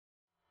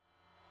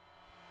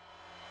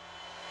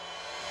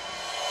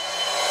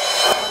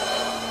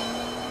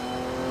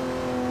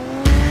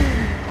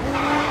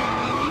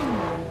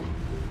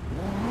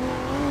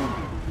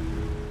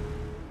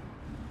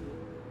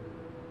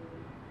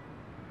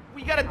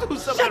do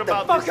something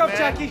about this, man. Shut the fuck up,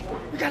 Jackie.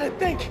 You gotta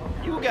think.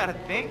 You gotta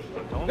think.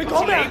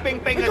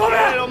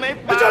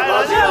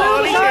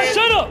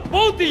 Shut up,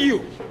 both of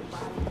you.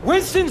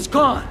 Winston's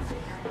gone.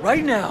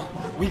 Right now,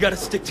 we gotta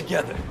stick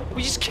together.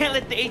 We just can't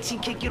let the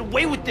 18K get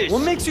away with this.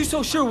 What makes you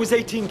so sure it was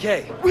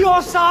 18K? We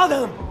all saw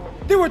them.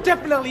 They were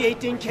definitely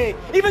 18K.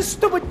 Even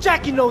stupid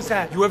Jackie knows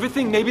that. You ever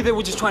think maybe they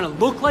were just trying to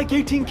look like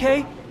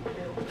 18K?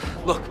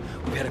 Look,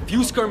 we've had a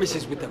few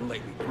skirmishes with them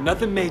lately, but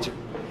nothing major.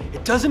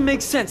 It doesn't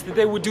make sense that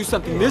they would do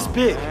something this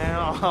big.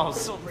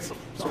 So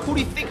who do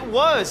you think it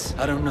was?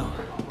 I don't know,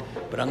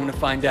 but I'm gonna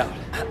find out.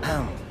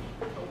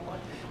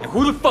 And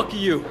who the fuck are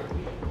you?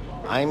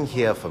 I'm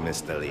here for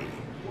Mr. Lee.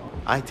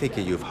 I take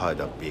it you've heard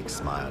of Big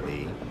Smile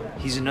Lee.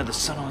 He's another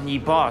Sun On Yee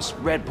boss,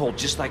 Red Pole,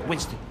 just like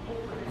Winston.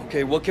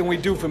 Okay, what can we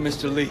do for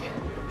Mr. Lee?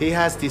 He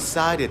has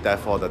decided that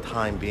for the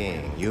time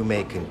being, you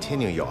may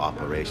continue your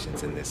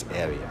operations in this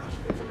area.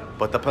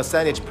 But the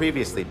percentage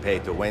previously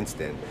paid to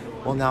Winston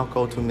will now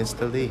go to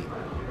Mr. Lee.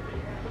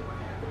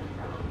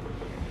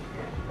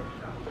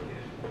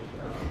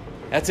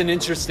 That's an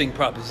interesting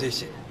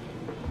proposition.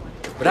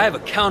 But I have a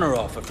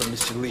counteroffer from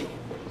Mr. Lee.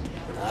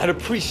 I'd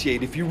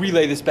appreciate if you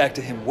relay this back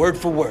to him word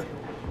for word.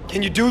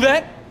 Can you do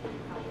that?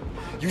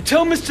 You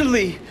tell Mr.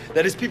 Lee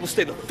that his people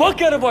stay the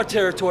fuck out of our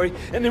territory,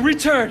 and in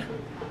return,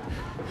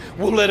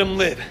 we'll let him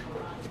live.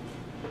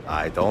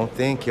 I don't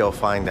think you'll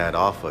find that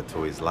offer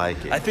to his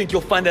liking. I think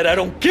you'll find that I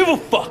don't give a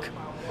fuck.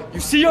 You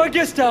see our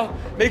guest out,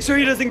 make sure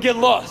he doesn't get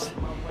lost.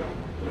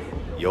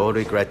 You'll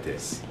regret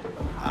this.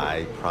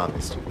 I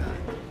promise you that.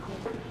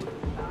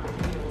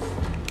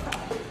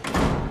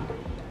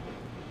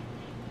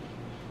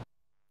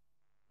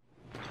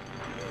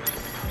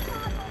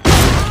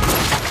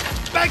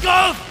 Back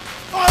off!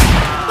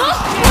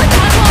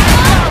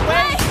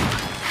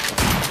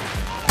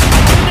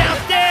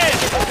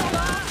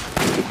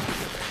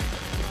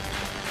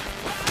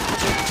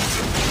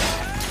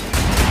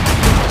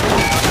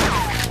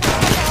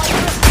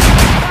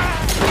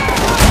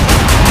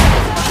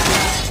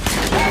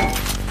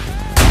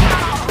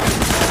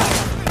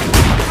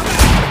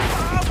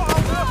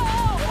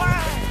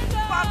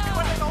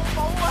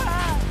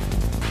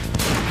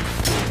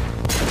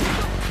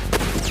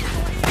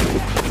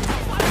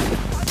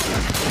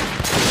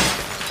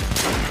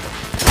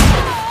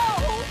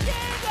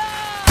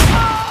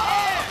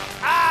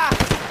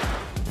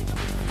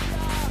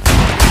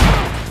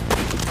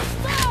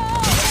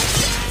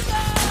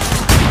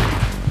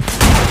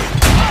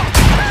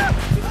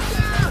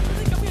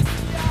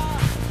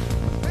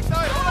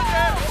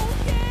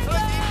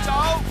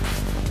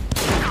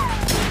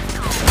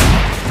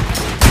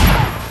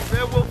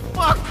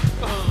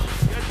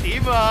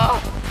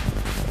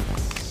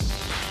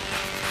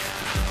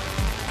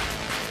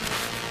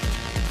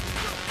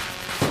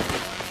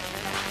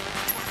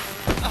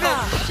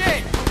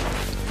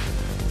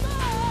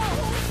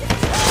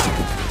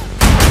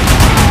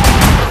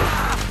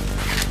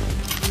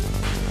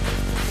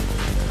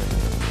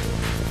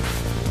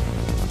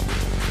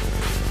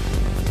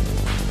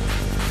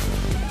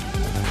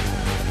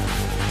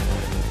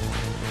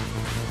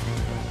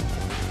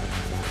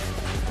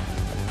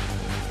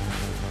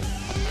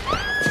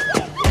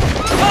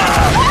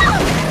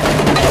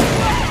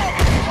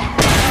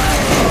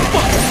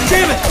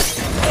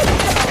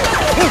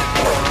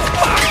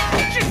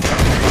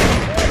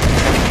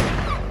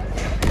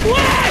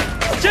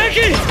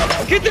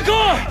 Get the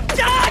car!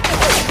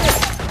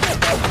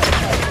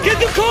 Get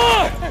the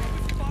car!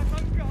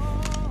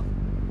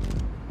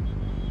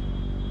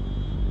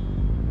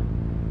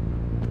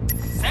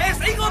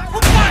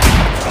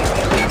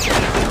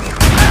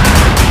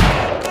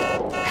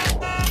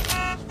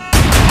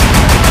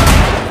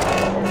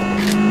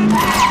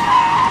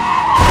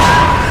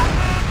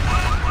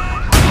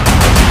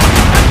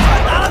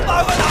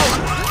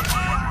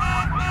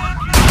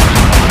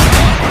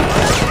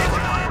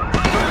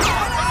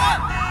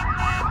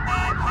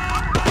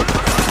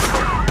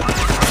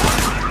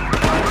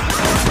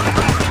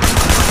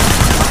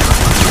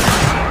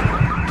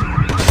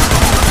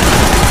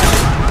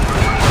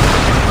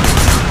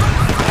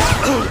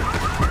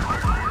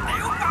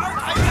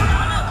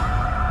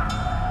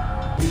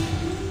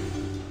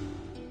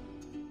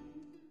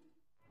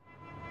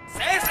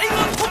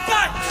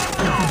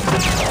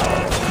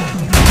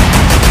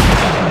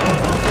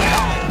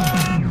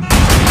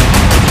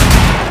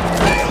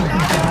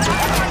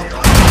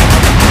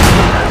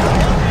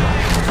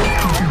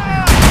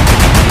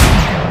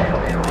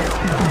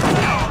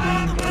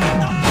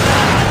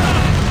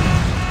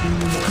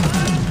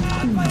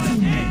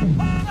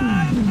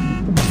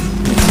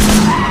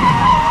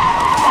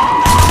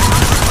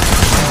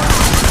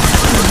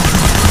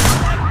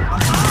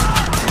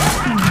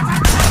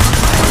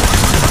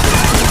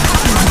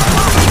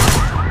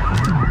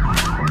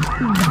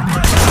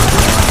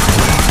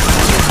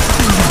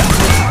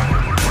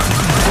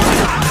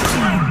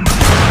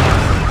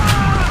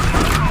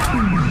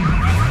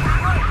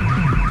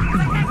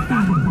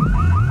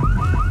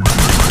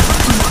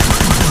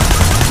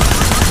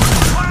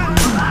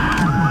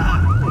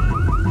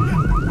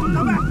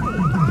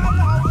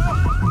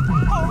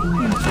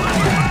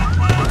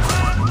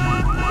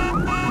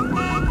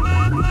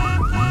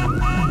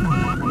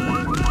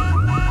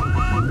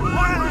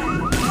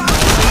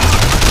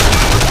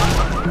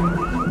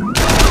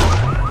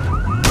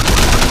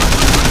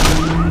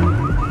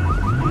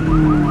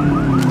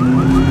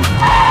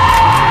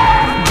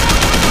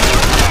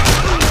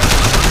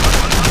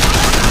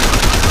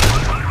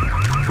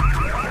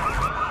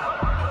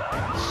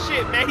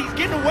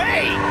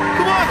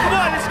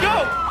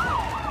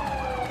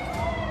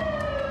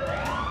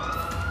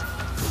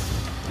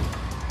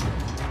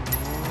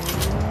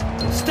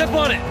 Step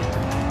on it!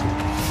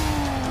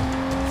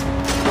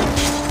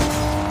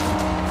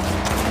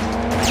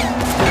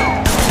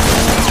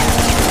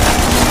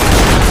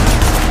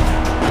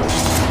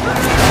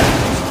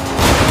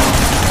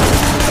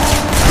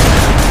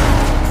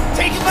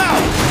 Take him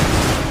out!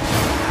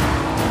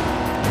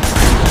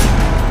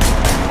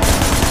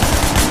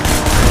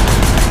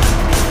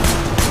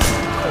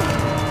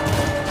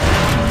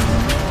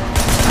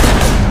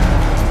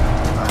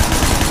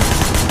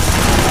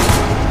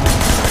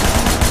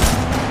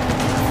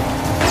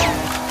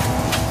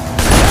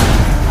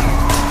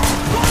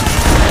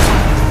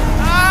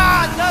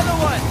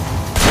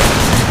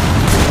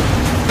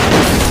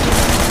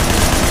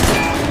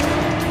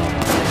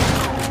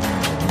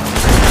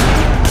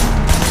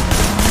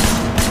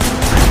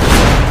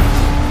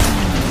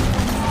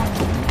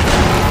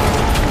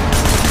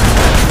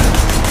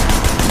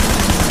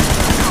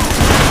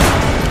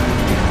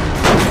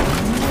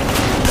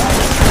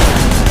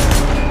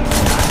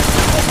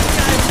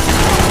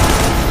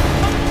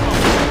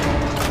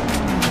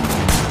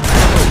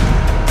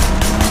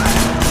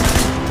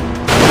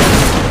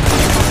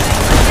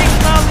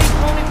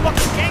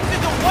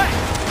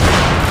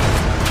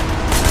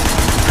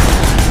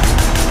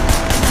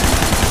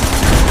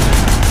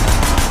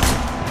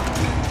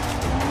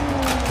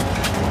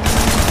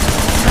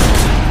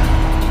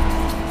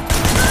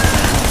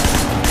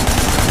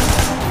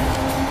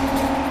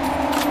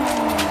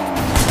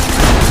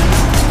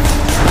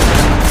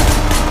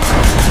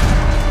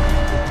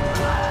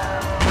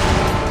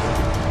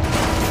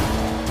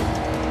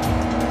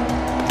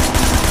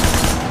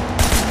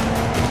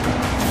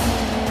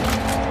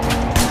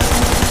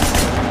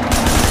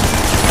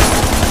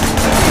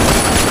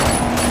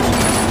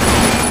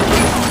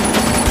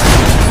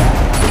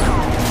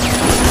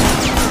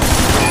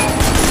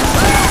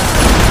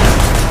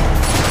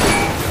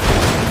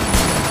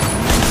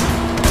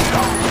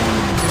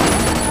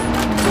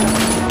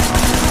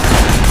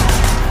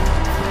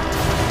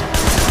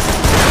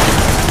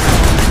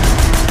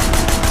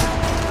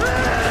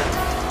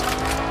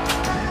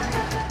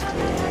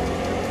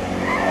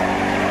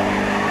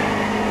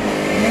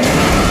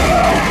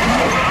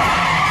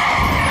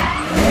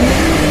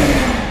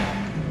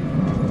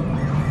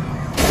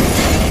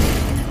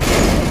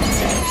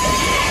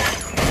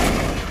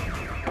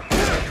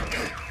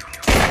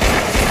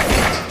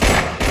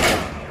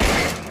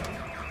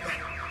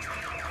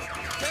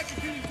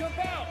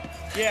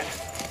 Yeah.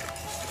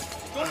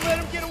 Don't let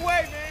him get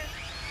away, man.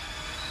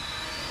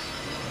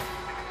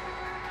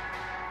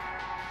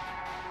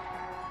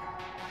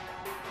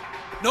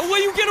 No way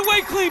you get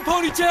away clean,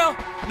 Ponytail!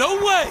 No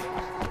way!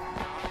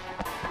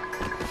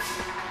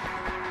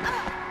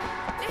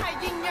 你係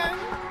鴛鴦，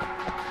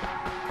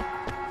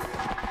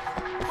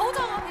好在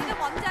我企得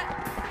穩啫，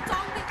裝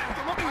啲。做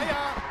乜鬼啊？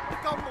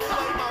咁冇禮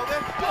貌嘅！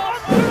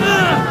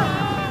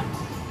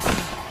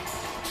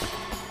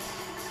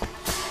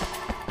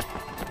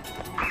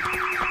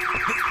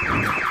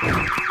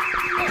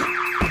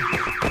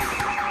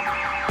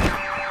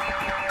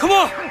 Come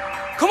on!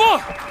 Come on!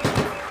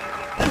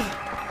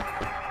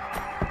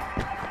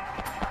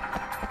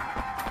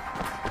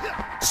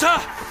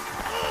 Stop!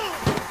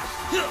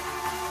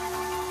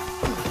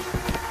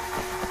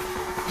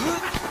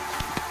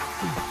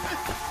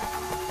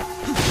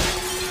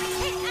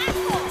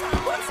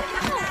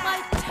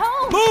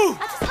 Move!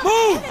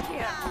 Move!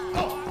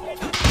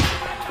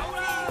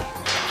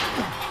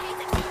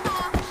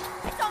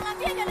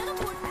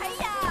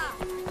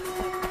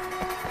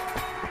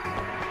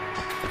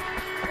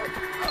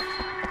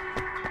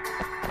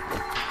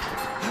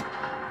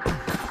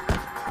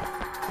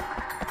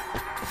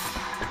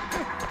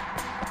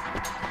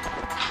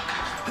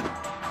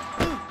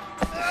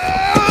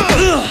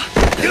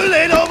 屌你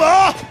老母！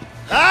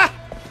啊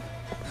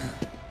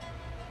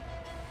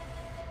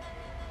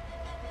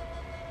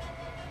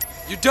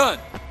You done?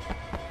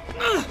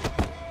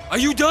 Are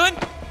you done?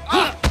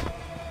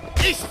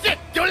 你 shit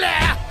咗你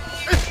啊！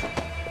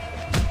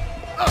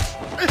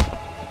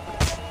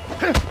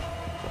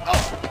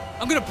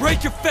 I'm gonna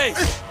break your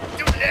face!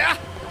 屌你啊！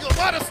 You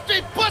want a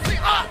straight pussy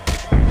啊！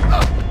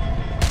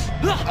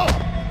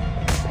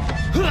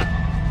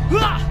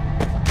 Huh!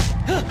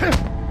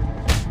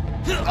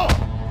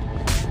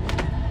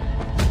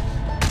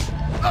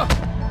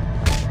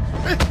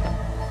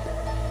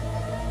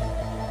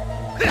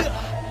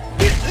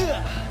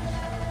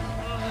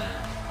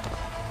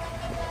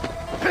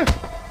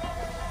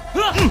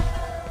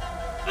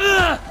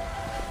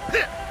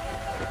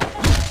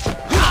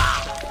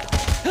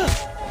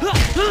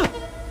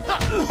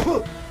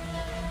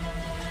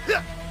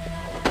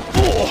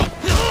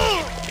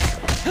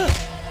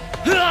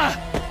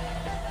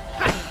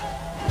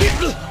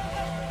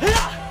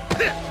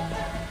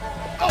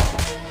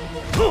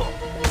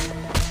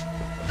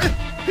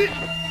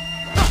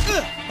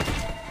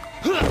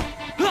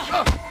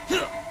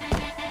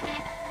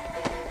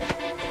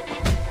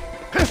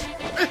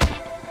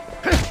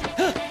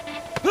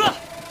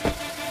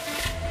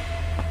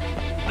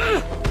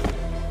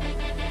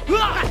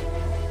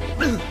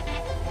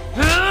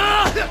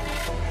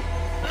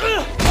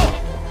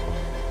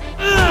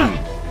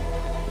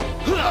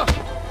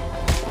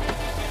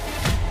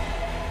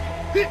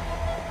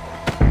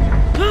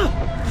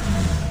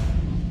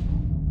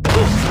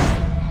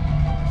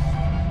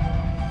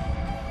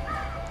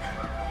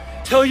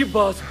 tell your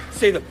boss,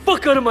 stay the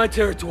fuck out of my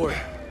territory.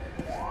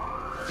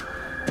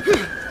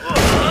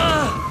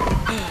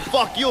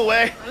 Fuck you,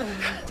 eh?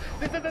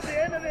 This isn't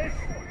the end of this.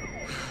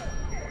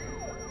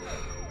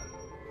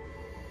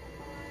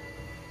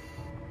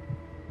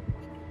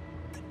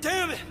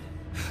 Damn it！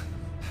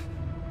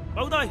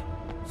踎低，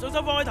雙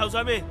手放喺頭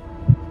上面。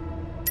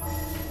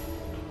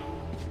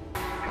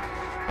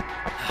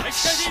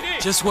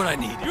Just what I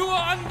need. You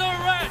are under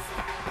arrest.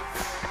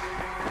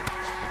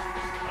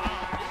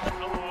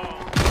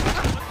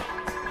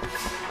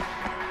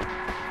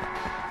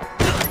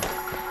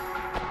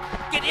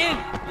 Get in!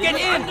 Get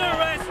in! Under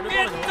arrest!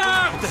 Get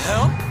down! What the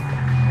hell?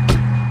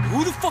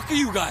 Who the fuck are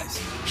you guys?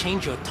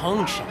 Change your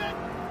tone, Shen.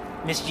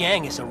 Miss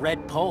Yang is a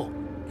red pole,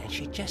 and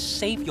she just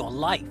saved your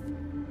life.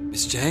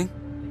 Miss Jang?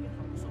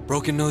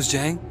 Broken Nose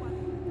Jang?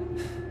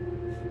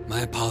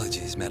 My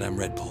apologies, Madame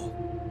Red Pole.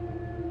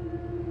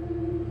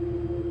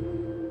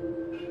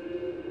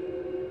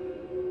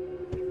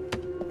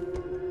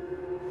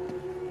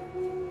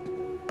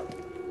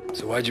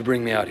 So why'd you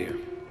bring me out here?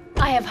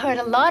 I have heard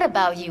a lot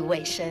about you,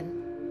 Wei Shen.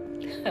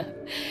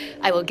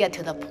 I will get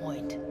to the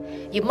point.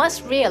 You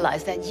must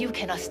realize that you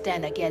cannot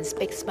stand against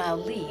Big Smile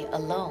Lee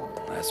alone.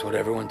 That's what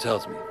everyone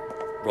tells me.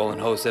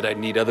 Roland Ho said I'd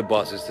need other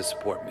bosses to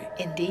support me.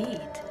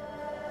 Indeed.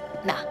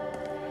 Nah,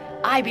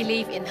 I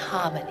believe in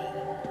harmony,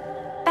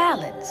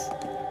 balance,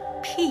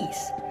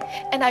 peace,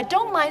 and I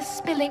don't mind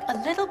spilling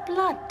a little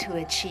blood to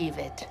achieve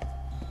it.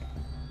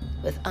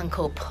 With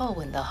Uncle Po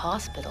in the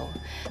hospital,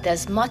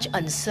 there's much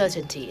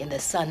uncertainty in the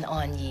Sun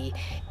On Yi.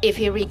 If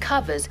he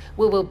recovers,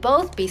 we will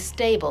both be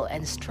stable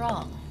and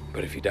strong.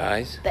 But if he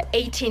dies? The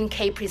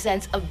 18K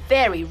presents a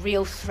very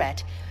real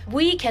threat.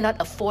 We cannot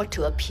afford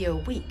to appear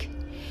weak.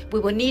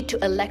 We will need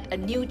to elect a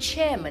new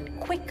chairman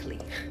quickly.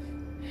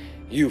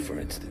 You, for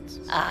instance.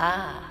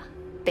 Ah,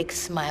 Big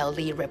Smile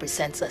Lee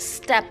represents a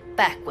step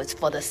backwards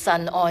for the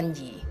Sun On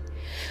Yi.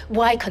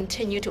 Why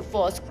continue to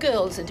force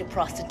girls into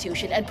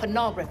prostitution and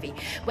pornography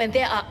when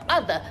there are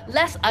other,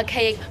 less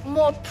archaic,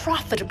 more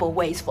profitable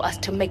ways for us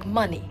to make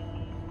money?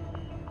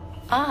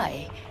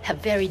 I have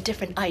very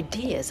different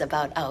ideas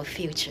about our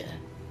future.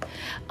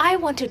 I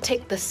want to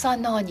take the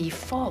Sun On Yi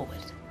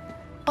forward,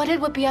 but it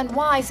would be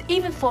unwise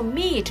even for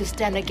me to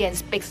stand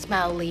against Big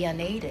Smile Lee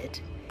unaided,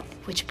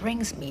 which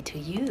brings me to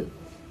you.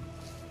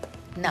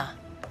 Nah,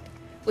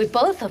 we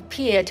both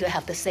appear to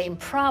have the same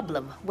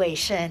problem, Wei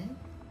Shen,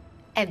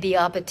 and the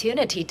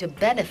opportunity to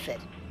benefit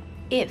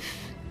if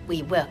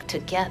we work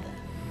together.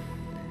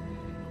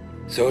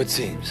 So it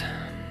seems.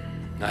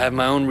 I have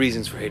my own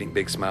reasons for hating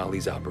Big Smile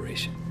Lee's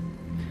operation.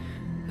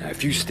 Now,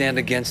 if you stand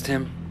against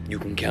him, you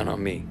can count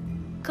on me.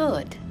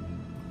 Good.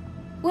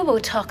 We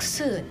will talk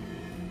soon.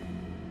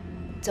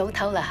 早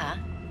唞啦吓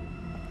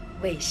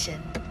，Wei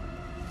Shen。